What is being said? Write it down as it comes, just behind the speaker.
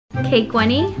Okay,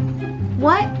 Gwenny,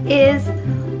 what is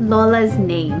Lola's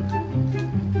name?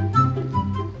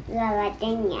 Lola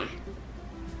Dina.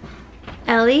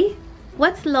 Ellie,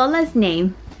 what's Lola's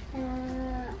name?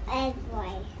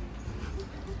 Edward.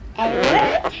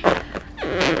 Edward?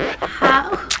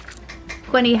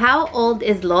 Gwenny, how old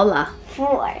is Lola?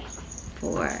 4.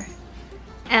 4.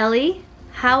 Ellie,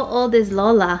 how old is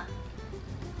Lola?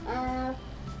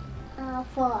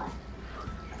 4.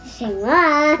 Same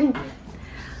one.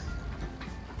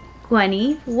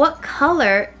 Gwenny, what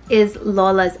color is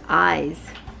Lola's eyes?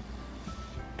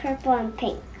 Purple and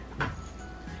pink.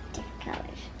 Different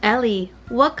colors. Ellie,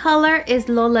 what color is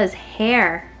Lola's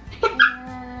hair?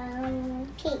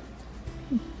 Pink.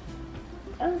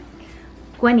 Oh.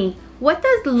 Gwenny, what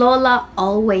does Lola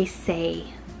always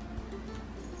say?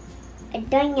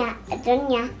 Adonia,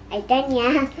 Adonia,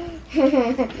 Adonia.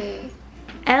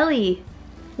 Ellie,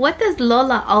 what does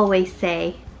Lola always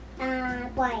say?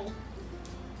 Boy.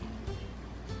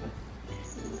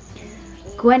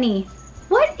 Gwenny,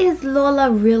 what is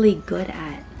Lola really good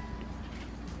at?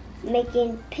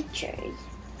 Making pictures.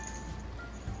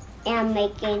 And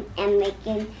making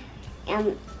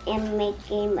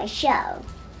my show.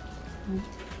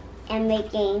 And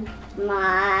making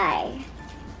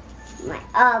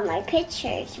all my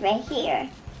pictures right here,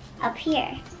 up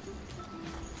here.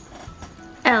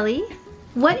 Ellie,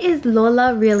 what is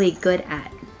Lola really good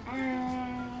at?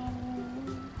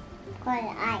 Got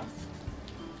eyes.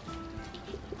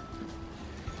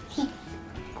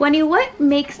 Gwenny, what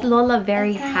makes Lola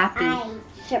very happy? Eyes.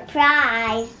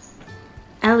 Surprise.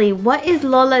 Ellie, what is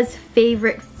Lola's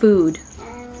favorite food?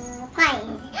 Pie.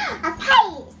 A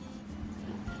pie.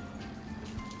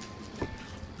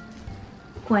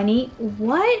 Gwenny,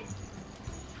 what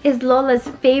is Lola's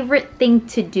favorite thing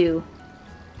to do?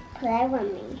 Play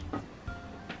with me.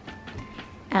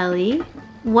 Ellie,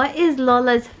 what is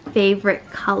Lola's favorite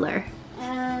color?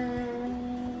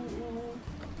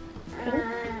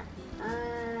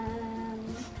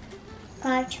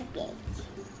 Chocolate.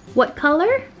 What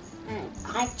color?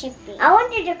 Chocolate. I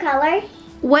wanted the color.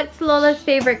 What's Lola's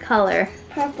favorite color?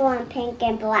 Purple and pink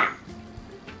and black.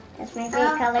 That's my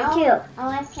favorite color too. I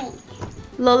want pink.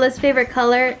 Lola's favorite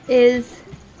color is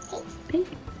pink.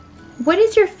 What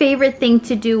is your favorite thing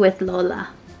to do with Lola?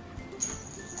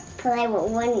 Play with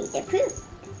Gwenny the Pooh.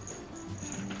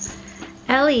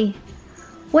 Ellie,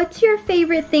 what's your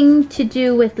favorite thing to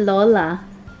do with Lola?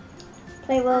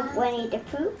 Play with Gwenny the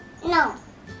Pooh? No.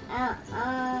 I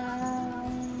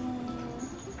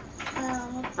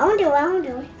want to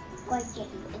do it.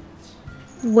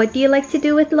 What do you like to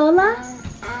do with Lola?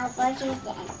 How about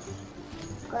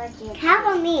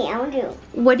me? I want to.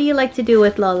 What do you like to do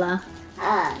with Lola?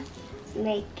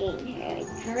 Making her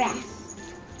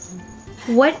dress.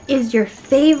 What is your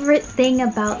favorite thing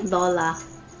about Lola?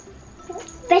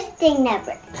 Best thing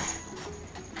ever.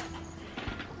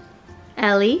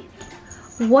 Ellie,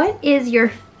 what is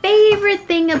your favorite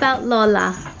thing about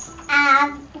Lola?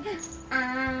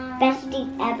 Best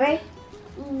thing ever?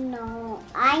 No,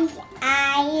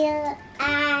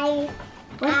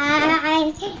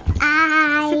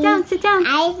 Sit down.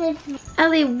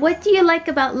 Ellie, what do you like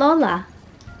about Lola?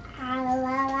 How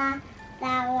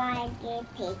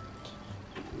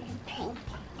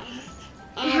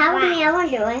many I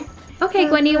want to do it? Okay,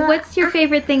 Gwenny, what's your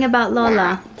favorite thing about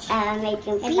Lola?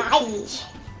 Making pee-pee.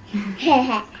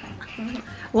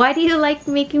 Why do you like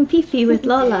making pee-pee with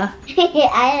Lola?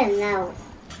 I don't know.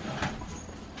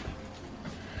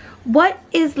 What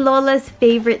is Lola's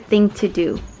favorite thing to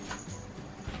do?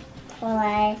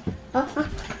 Play.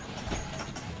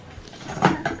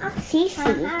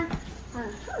 Cece.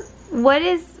 What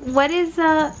is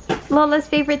Lola's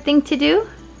favorite thing to do?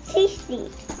 Cece.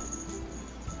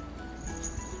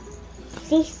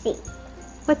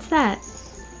 What's that?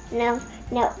 No.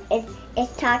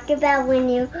 It's talk about when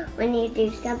you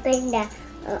do something that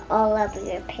all of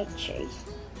your pictures.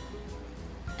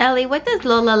 Ellie, what does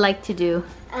Lola like to do?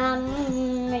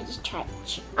 Just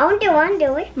touch. I want to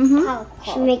do it.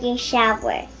 She's making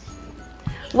showers.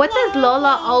 What does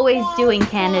Lola always do in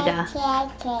Canada?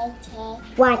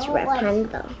 Watch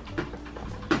Rapunzel.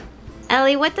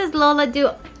 Ellie, what does Lola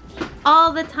do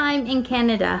all the time in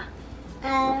Canada?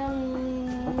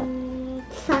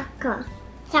 Soccer.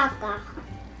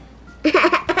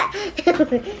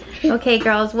 Okay,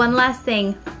 girls, one last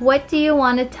thing. What do you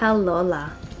want to tell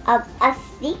Lola? A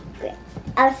secret.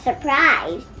 A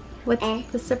surprise. What's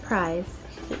the surprise?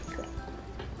 Secret.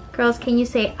 Girls, can you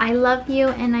say, I love you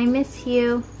and I miss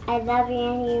you? I love you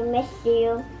and you miss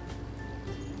you.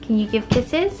 Can you give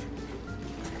kisses?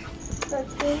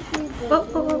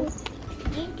 Oh.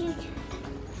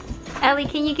 Ellie,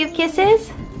 can you give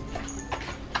kisses?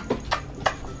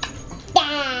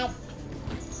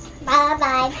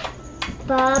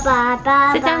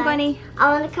 Sit down, Gwenny.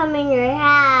 I want to come in your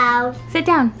house. Sit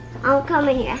down. I want to come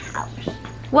in your house.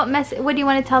 What do you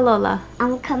want to tell Lola? I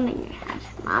want to come in your house,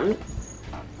 Mommy.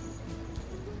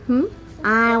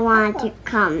 I want to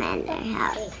come in your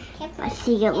house. I'll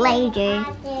see you later.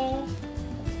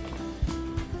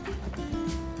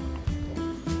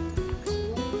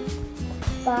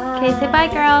 Okay, say bye,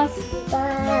 girls.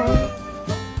 Bye.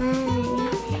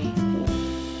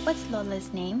 What's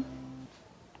Lola's name?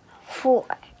 4.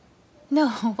 No,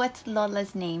 what's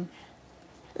Lola's name?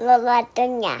 Lola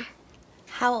Dunya.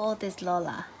 How old is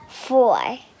Lola?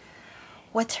 4.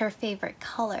 What's her favorite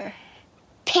color?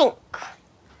 Pink.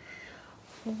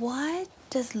 What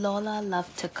does Lola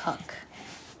love to cook?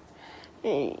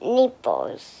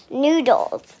 Nipples.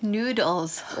 Noodles.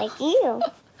 Noodles. Like you.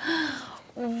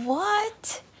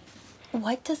 What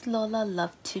does Lola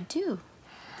love to do?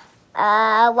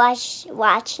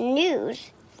 Watch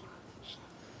news.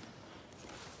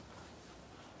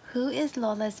 Who is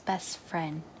Lola's best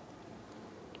friend?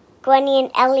 Gwenny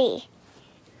and Ellie.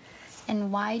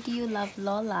 And why do you love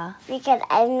Lola? Because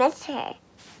I miss her.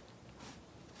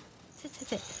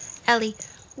 Sit. Ellie,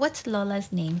 what's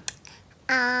Lola's name?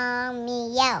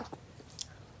 Meow.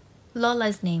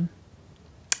 Lola's name?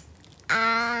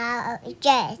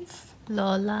 Jess.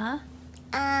 Lola?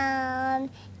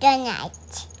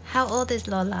 Donut. How old is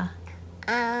Lola?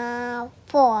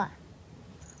 4.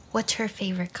 What's her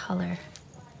favorite color?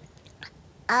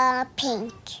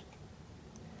 Pink.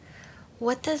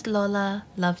 What does Lola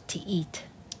love to eat?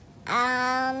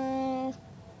 Quite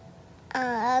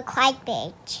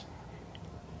big.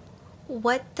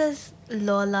 What does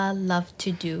Lola love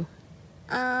to do?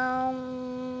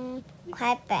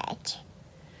 Quite big.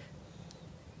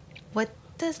 What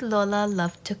does Lola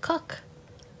love to cook?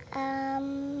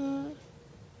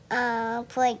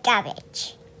 For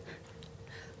garbage.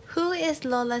 Who is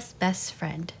Lola's best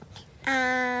friend?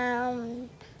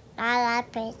 Lola's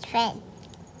best friend.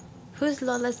 Who's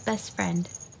Lola's best friend?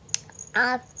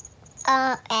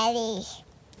 Ellie.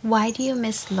 Why do you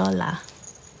miss Lola?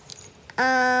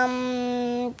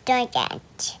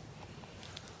 Donut.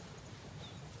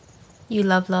 You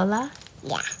love Lola?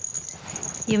 Yeah.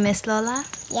 You miss Lola?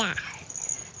 Yeah.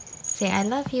 Say I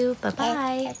love you.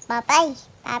 Bye-bye. Bye-bye.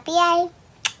 Bye-bye.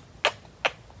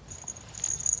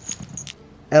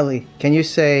 Ellie, can you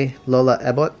say Lola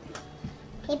Ebot?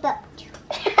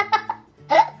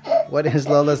 What is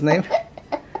Lola's name?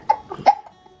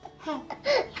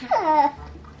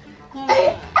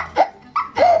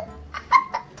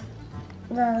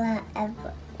 Lola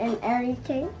and Ellie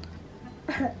too.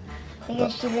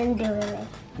 Because she didn't do it.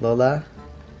 Lola?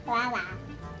 Lola.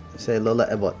 Say Lola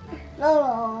Ebot.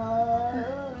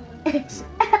 Lola.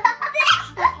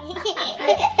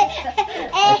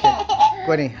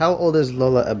 Gwenny, how old is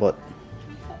Lola Ebot?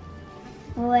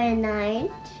 When I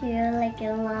feel like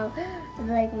a mom,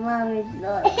 like mommy's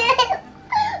Lola.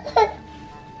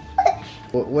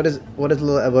 What is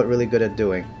Lola Ebot really good at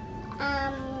doing?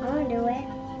 I want to do it.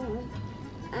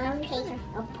 Pink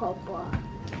or purple.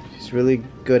 She's really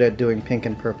good at doing pink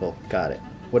and purple. Got it.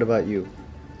 What about you?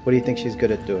 What do you think she's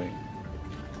good at doing?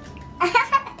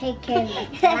 Take care of the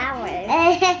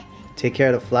flowers. Take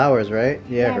care of the flowers, right?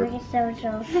 Yeah, because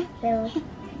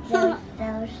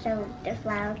so the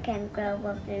flower can grow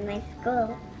up in my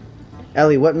school.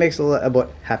 Ellie, what makes Lola Ebot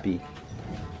happy?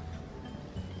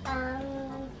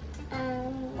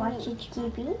 Watch your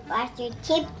TV. Watch your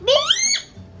TV.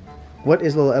 What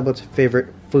is Lola Ebot's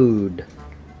favorite food?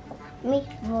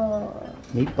 Meatball.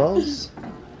 Meatballs?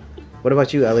 What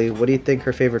about you, Ellie? What do you think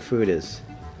her favorite food is?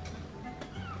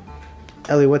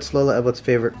 Ellie, what's Lola Ebot's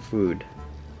favorite food?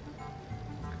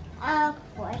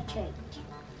 Portrait.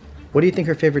 What do you think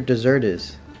her favorite dessert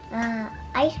is?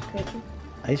 Ice cream.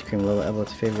 Ice cream. Lola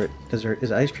Ebot's favorite dessert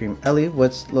is ice cream. Ellie,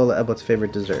 what's Lola Ebot's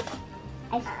favorite dessert?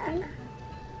 Ice cream.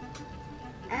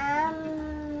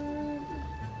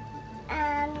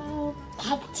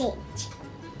 Cheese.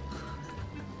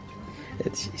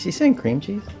 She's saying cream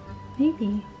cheese?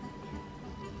 Maybe.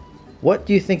 What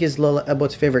do you think is Lola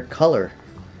Ebot's favorite color?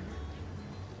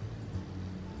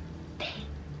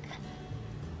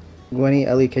 Gwenny,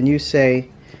 Ellie, can you say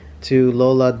to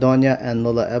Lola Donya and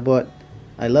Lola Ebot,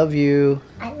 I love you.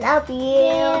 I love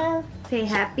you. Say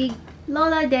happy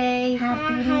Lola Day.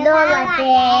 Happy Lola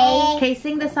Day. Okay,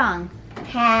 sing the song.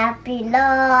 Happy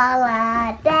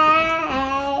Lola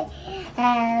Day.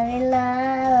 Happy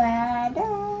Lola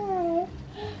Day.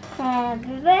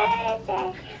 Happy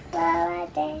birthday, Lola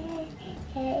Day.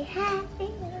 Say happy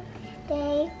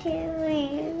birthday to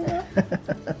you.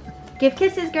 Give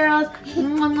kisses, girls.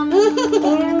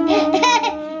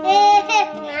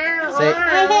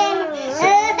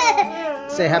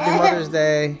 say Happy Mother's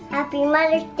Day. Happy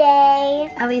Mother's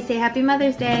Day. Ellie, say Happy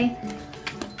Mother's Day.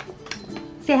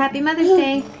 Say Happy Mother's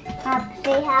Day.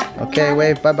 Happy Okay,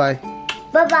 wave. Bye-bye.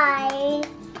 Bye-bye.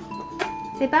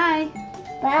 Say bye.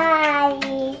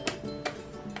 Bye.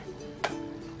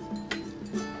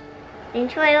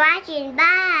 Thanks for watching.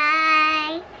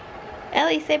 Bye.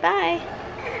 Ellie, say bye.